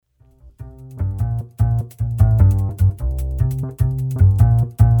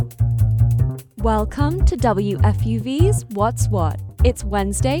Welcome to WFUV's What's What. It's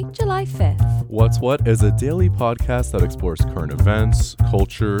Wednesday, July 5th. What's What is a daily podcast that explores current events,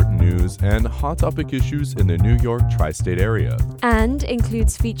 culture, news, and hot topic issues in the New York tri-state area. And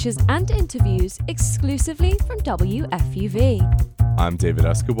includes features and interviews exclusively from WFUV. I'm David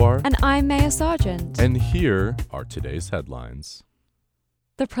Escobar. And I'm Maya Sargent. And here are today's headlines.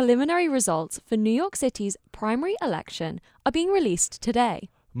 The preliminary results for New York City's primary election are being released today.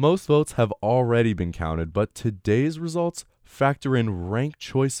 Most votes have already been counted, but today's results factor in ranked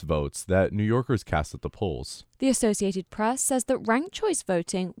choice votes that New Yorkers cast at the polls. The Associated Press says that ranked choice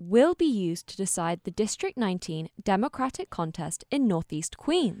voting will be used to decide the District 19 Democratic contest in Northeast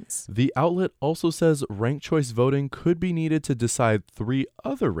Queens. The outlet also says ranked choice voting could be needed to decide 3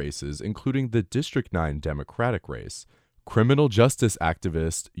 other races, including the District 9 Democratic race. Criminal justice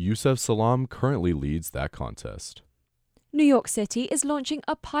activist Yusef Salaam currently leads that contest. New York City is launching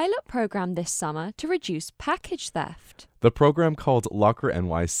a pilot program this summer to reduce package theft. The program, called Locker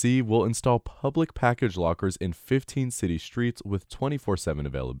NYC, will install public package lockers in 15 city streets with 24/7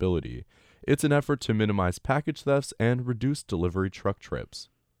 availability. It's an effort to minimize package thefts and reduce delivery truck trips.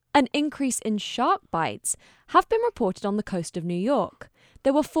 An increase in shark bites have been reported on the coast of New York.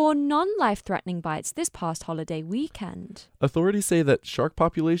 There were 4 non-life-threatening bites this past holiday weekend. Authorities say that shark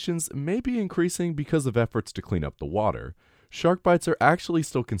populations may be increasing because of efforts to clean up the water. Shark bites are actually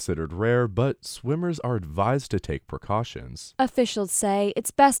still considered rare, but swimmers are advised to take precautions. Officials say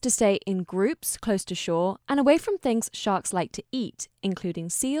it's best to stay in groups close to shore and away from things sharks like to eat, including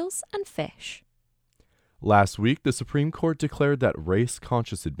seals and fish. Last week, the Supreme Court declared that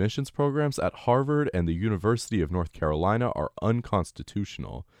race-conscious admissions programs at Harvard and the University of North Carolina are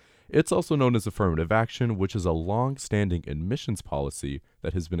unconstitutional. It's also known as affirmative action, which is a long-standing admissions policy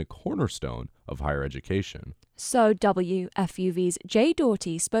that has been a cornerstone of higher education. So WFUV's Jay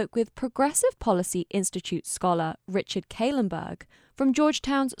Doughty spoke with Progressive Policy Institute scholar Richard Kahlenberg from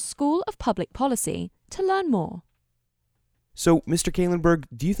Georgetown's School of Public Policy to learn more. So, Mr. Kahlenberg,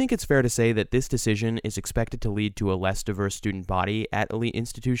 do you think it's fair to say that this decision is expected to lead to a less diverse student body at elite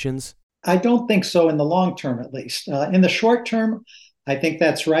institutions? I don't think so in the long term, at least. In the short term, I think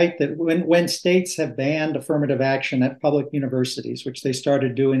that's right, that when states have banned affirmative action at public universities, which they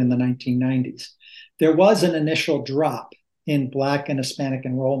started doing in the 1990s, there was an initial drop in Black and Hispanic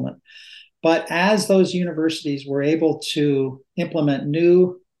enrollment. But as those universities were able to implement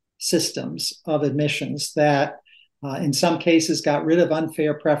new systems of admissions that in some cases got rid of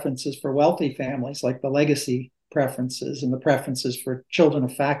unfair preferences for wealthy families, like the legacy preferences and the preferences for children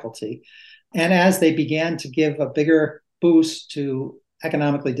of faculty. And as they began to give a bigger boost to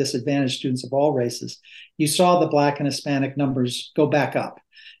economically disadvantaged students of all races, you saw the Black and Hispanic numbers go back up.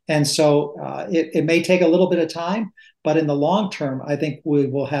 And so it may take a little bit of time, but in the long term, I think we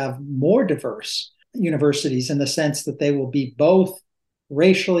will have more diverse universities in the sense that they will be both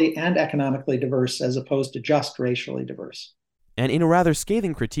racially and economically diverse as opposed to just racially diverse. And in a rather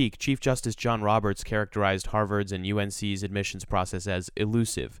scathing critique, Chief Justice John Roberts characterized Harvard's and UNC's admissions process as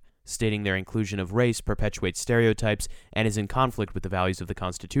elusive, stating their inclusion of race perpetuates stereotypes and is in conflict with the values of the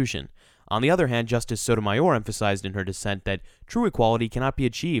Constitution. On the other hand, Justice Sotomayor emphasized in her dissent that true equality cannot be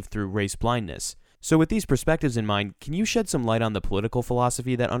achieved through race blindness. So with these perspectives in mind, can you shed some light on the political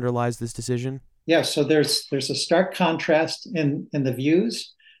philosophy that underlies this decision? Yeah, so there's a stark contrast in the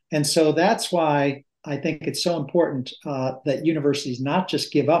views. And so that's why I think it's so important that universities not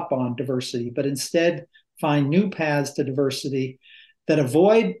just give up on diversity, but instead find new paths to diversity that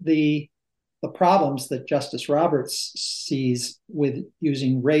avoid the problems that Justice Roberts sees with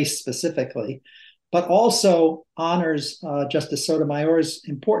using race specifically, but also honors Justice Sotomayor's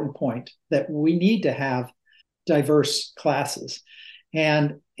important point that we need to have diverse classes.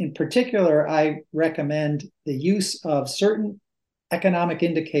 And in particular, I recommend the use of certain economic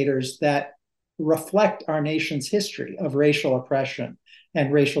indicators that reflect our nation's history of racial oppression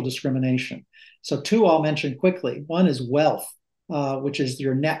and racial discrimination. So 2 I'll mention quickly. One is wealth, which is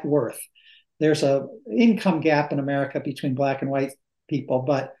your net worth. There's an income gap in America between Black and white people,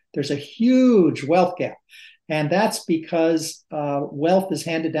 but there's a huge wealth gap. And that's because wealth is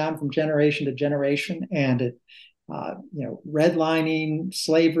handed down from generation to generation, and it redlining,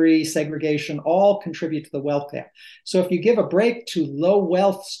 slavery, segregation, all contribute to the wealth gap. So if you give a break to low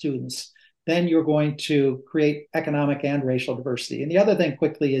wealth students, then you're going to create economic and racial diversity. And the other thing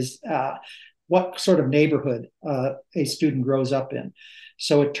quickly is what sort of neighborhood a student grows up in.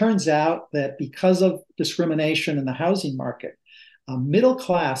 So it turns out that because of discrimination in the housing market,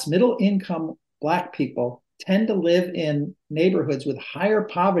 middle income Black people tend to live in neighborhoods with higher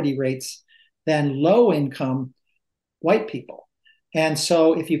poverty rates than low income white people. And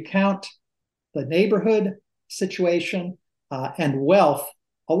so if you count the neighborhood situation and wealth,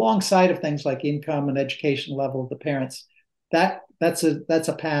 alongside of things like income and education level of the parents, that's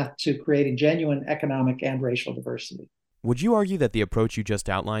a path to creating genuine economic and racial diversity. Would you argue that the approach you just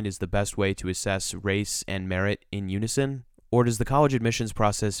outlined is the best way to assess race and merit in unison? Or does the college admissions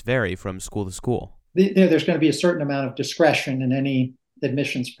process vary from school to school? There's going to be a certain amount of discretion in any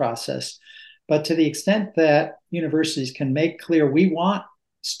admissions process. But to the extent that universities can make clear, we want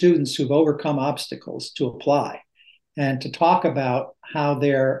students who've overcome obstacles to apply and to talk about how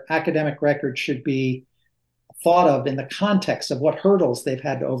their academic record should be thought of in the context of what hurdles they've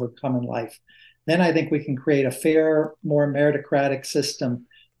had to overcome in life, then I think we can create a fair, more meritocratic system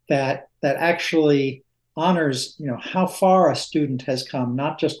that actually honors, how far a student has come,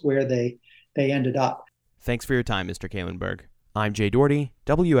 not just where they ended up. Thanks for your time, Mr. Kahlenberg. I'm Jay Doherty,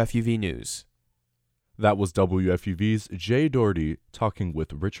 WFUV News. That was WFUV's Jay Doherty talking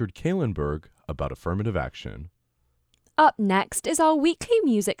with Richard Kahlenberg about affirmative action. Up next is our weekly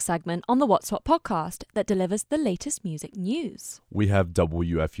music segment on the What's What podcast that delivers the latest music news. We have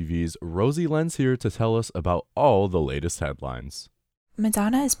WFUV's Rosie Lenz here to tell us about all the latest headlines.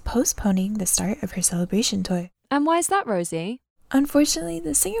 Madonna is postponing the start of her Celebration tour. And why is that, Rosie? Unfortunately,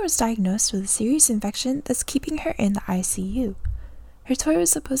 the singer was diagnosed with a serious infection that's keeping her in the ICU. Her tour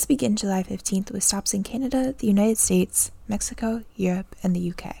was supposed to begin July 15th with stops in Canada, the United States, Mexico, Europe, and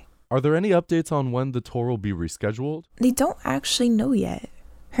the UK. Are there any updates on when the tour will be rescheduled? They don't actually know yet.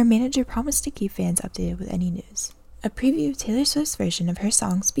 Her manager promised to keep fans updated with any news. A preview of Taylor Swift's version of her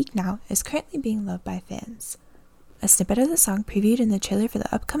song Speak Now is currently being loved by fans. A snippet of the song previewed in the trailer for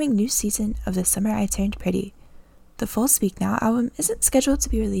the upcoming new season of The Summer I Turned Pretty. The full Speak Now album isn't scheduled to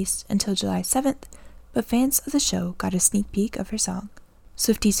be released until July 7th, but fans of the show got a sneak peek of her song.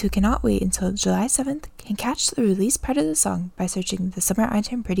 Swifties who cannot wait until July 7th can catch the release part of the song by searching The Summer I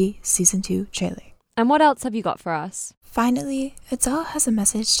Turned Pretty Season 2 trailer. And what else have you got for us? Finally, Adele has a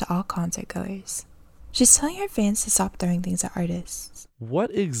message to all concert goers. She's telling her fans to stop throwing things at artists.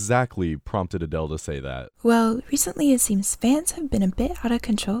 What exactly prompted Adele to say that? Well, recently it seems fans have been a bit out of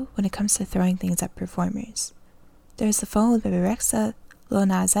control when it comes to throwing things at performers. There's the phone with Bebe Rexha, Lil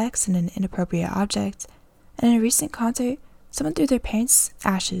Nas X and an inappropriate object, and in a recent concert, someone threw their parents'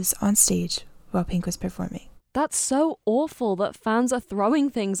 ashes on stage while Pink was performing. That's so awful that fans are throwing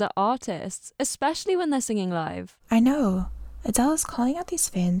things at artists, especially when they're singing live. I know. Adele is calling out these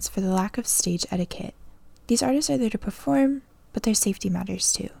fans for the lack of stage etiquette. These artists are there to perform, but their safety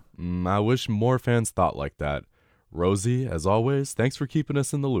matters too. I wish more fans thought like that. Rosie, as always, thanks for keeping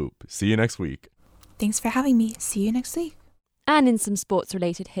us in the loop. See you next week. Thanks for having me. See you next week. And in some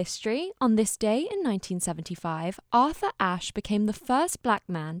sports-related history, on this day in 1975, Arthur Ashe became the first black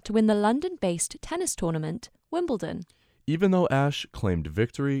man to win the London-based tennis tournament, Wimbledon. Even though Ashe claimed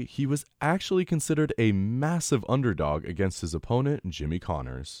victory, he was actually considered a massive underdog against his opponent, Jimmy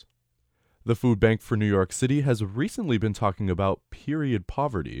Connors. The Food Bank for New York City has recently been talking about period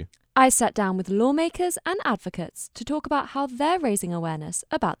poverty. I sat down with lawmakers and advocates to talk about how they're raising awareness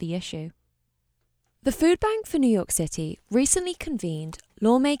about the issue. The Food Bank for New York City recently convened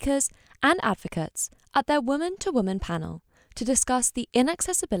lawmakers and advocates at their woman-to-woman panel to discuss the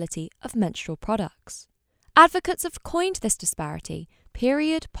inaccessibility of menstrual products. Advocates have coined this disparity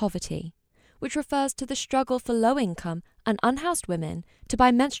period poverty, which refers to the struggle for low-income and unhoused women to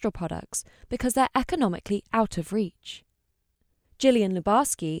buy menstrual products because they're economically out of reach. Jillian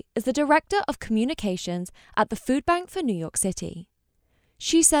Lubarski is the Director of Communications at the Food Bank for New York City.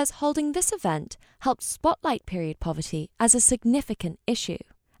 She says holding this event helped spotlight period poverty as a significant issue.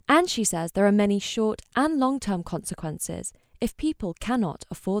 And she says there are many short and long-term consequences if people cannot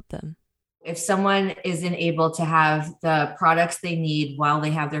afford them. If someone isn't able to have the products they need while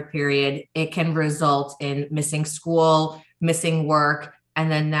they have their period, it can result in missing school, missing work, and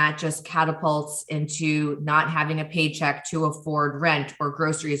then that just catapults into not having a paycheck to afford rent or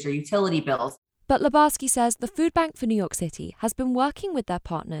groceries or utility bills. But Lubarski says the Food Bank for New York City has been working with their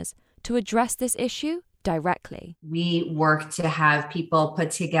partners to address this issue directly. We work to have people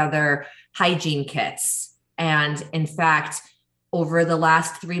put together hygiene kits. And in fact, over the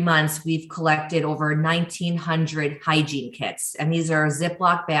last 3 months, we've collected over 1,900 hygiene kits. And these are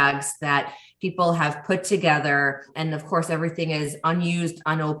Ziploc bags that people have put together. And of course, everything is unused,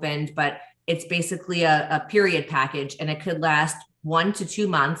 unopened, but it's basically a period package, and it could last 1 to 2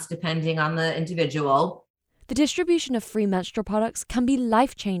 months, depending on the individual. The distribution of free menstrual products can be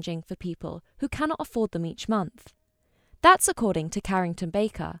life-changing for people who cannot afford them each month. That's according to Carrington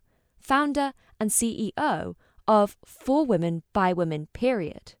Baker, founder and CEO of For Women by Women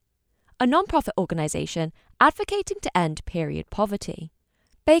Period, a non-profit organization advocating to end period poverty.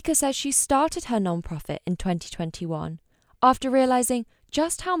 Baker says she started her nonprofit in 2021 after realizing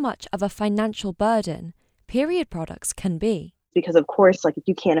just how much of a financial burden period products can be. Because of course, like if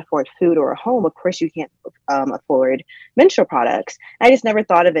you can't afford food or a home, of course you can't afford menstrual products. I just never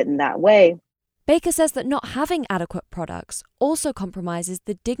thought of it in that way. Baker says that not having adequate products also compromises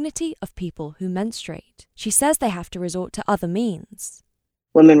the dignity of people who menstruate. She says they have to resort to other means.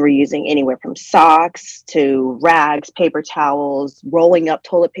 Women were using anywhere from socks to rags, paper towels, rolling up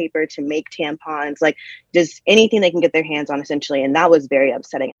toilet paper to make tampons, like just anything they can get their hands on, essentially. And that was very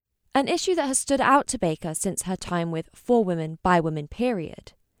upsetting. An issue that has stood out to Baker since her time with For Women, By Women,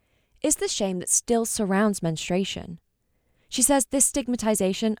 period, is the shame that still surrounds menstruation. She says this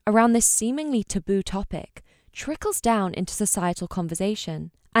stigmatization around this seemingly taboo topic trickles down into societal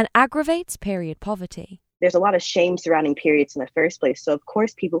conversation and aggravates period poverty. There's a lot of shame surrounding periods in the first place. So of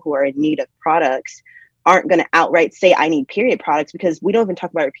course, people who are in need of products aren't going to outright say, I need period products, because we don't even talk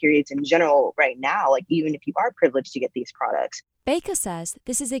about our periods in general right now, like even if you are privileged to get these products. Baker says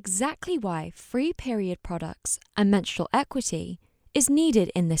this is exactly why free period products and menstrual equity is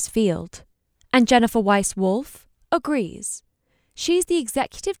needed in this field. And Jennifer Weiss-Wolf agrees. She's the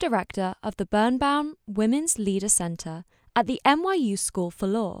executive director of the Birnbaum Women's Leader Center at the NYU School for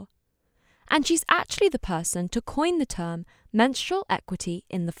Law. And she's actually the person to coin the term menstrual equity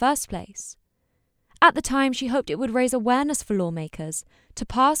in the first place. At the time, she hoped it would raise awareness for lawmakers to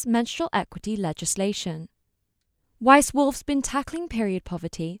pass menstrual equity legislation. Weiss-Wolf's been tackling period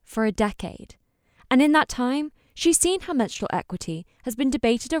poverty for a decade, and in that time, she's seen how menstrual equity has been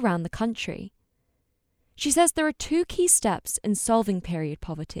debated around the country. She says there are two key steps in solving period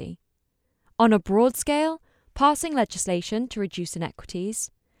poverty. On a broad scale, passing legislation to reduce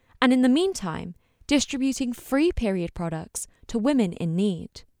inequities, and in the meantime, distributing free period products to women in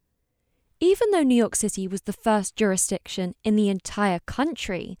need. Even though New York City was the first jurisdiction in the entire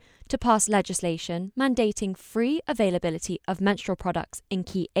country to pass legislation mandating free availability of menstrual products in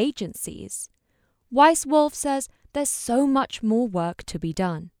key agencies, Weiss-Wolf says there's so much more work to be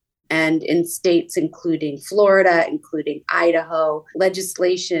done. And in states including Florida, including Idaho,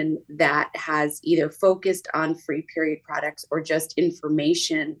 legislation that has either focused on free period products or just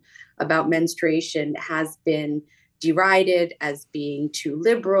information about menstruation has been derided as being too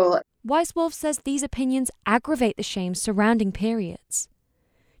liberal. Weiss-Wolf says these opinions aggravate the shame surrounding periods.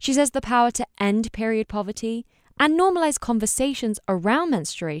 She says the power to end period poverty and normalize conversations around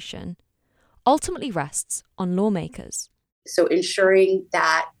menstruation ultimately rests on lawmakers. So ensuring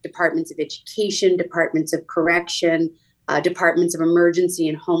that departments of education, departments of correction, departments of emergency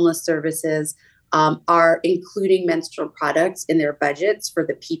and homeless services are including menstrual products in their budgets for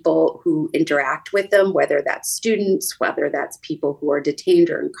the people who interact with them, whether that's students, whether that's people who are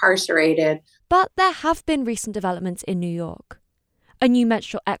detained or incarcerated. But there have been recent developments in New York. A new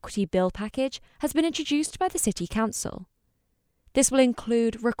menstrual equity bill package has been introduced by the City Council. This will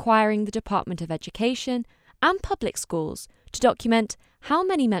include requiring the Department of Education and public schools to document how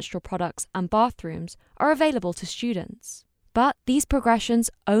many menstrual products and bathrooms are available to students. But these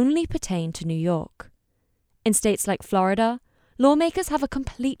progressions only pertain to New York. In states like Florida, lawmakers have a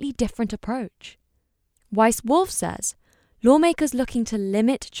completely different approach. Weiss-Wolf says lawmakers looking to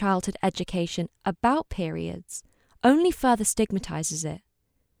limit childhood education about periods only further stigmatizes it,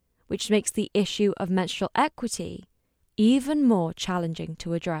 which makes the issue of menstrual equity even more challenging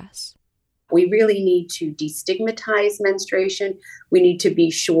to address. We really need to destigmatize menstruation. We need to be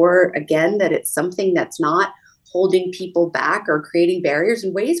sure, again, that it's something that's not holding people back or creating barriers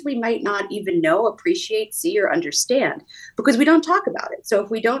in ways we might not even know, appreciate, see, or understand, because we don't talk about it. So if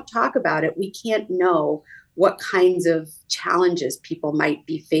we don't talk about it, we can't know what kinds of challenges people might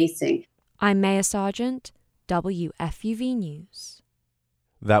be facing. I'm Maya Sargent, WFUV News.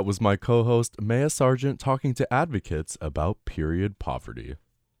 That was my co-host, Maya Sargent, talking to advocates about period poverty.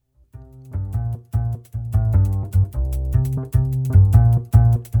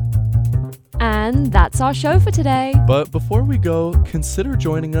 And that's our show for today. But before we go, consider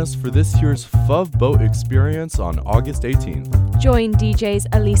joining us for this year's FUV Boat Experience on August 18th. Join DJs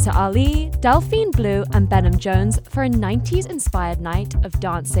Elisa Ali, Delphine Blue, and Benham Jones for a 90s-inspired night of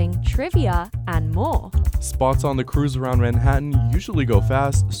dancing, trivia, and more. Spots on the cruise around Manhattan usually go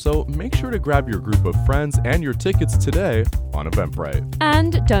fast, so make sure to grab your group of friends and your tickets today on Eventbrite.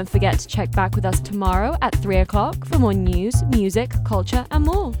 And don't forget to check back with us tomorrow at 3 o'clock for more news, music, culture, and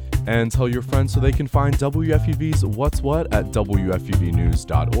more. And tell your friends so they can find WFUV's What's What at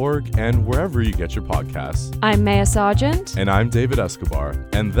WFUVnews.org and wherever you get your podcasts. I'm Maya Sargent. And I'm David Escobar.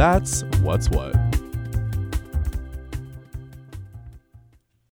 And that's What's What.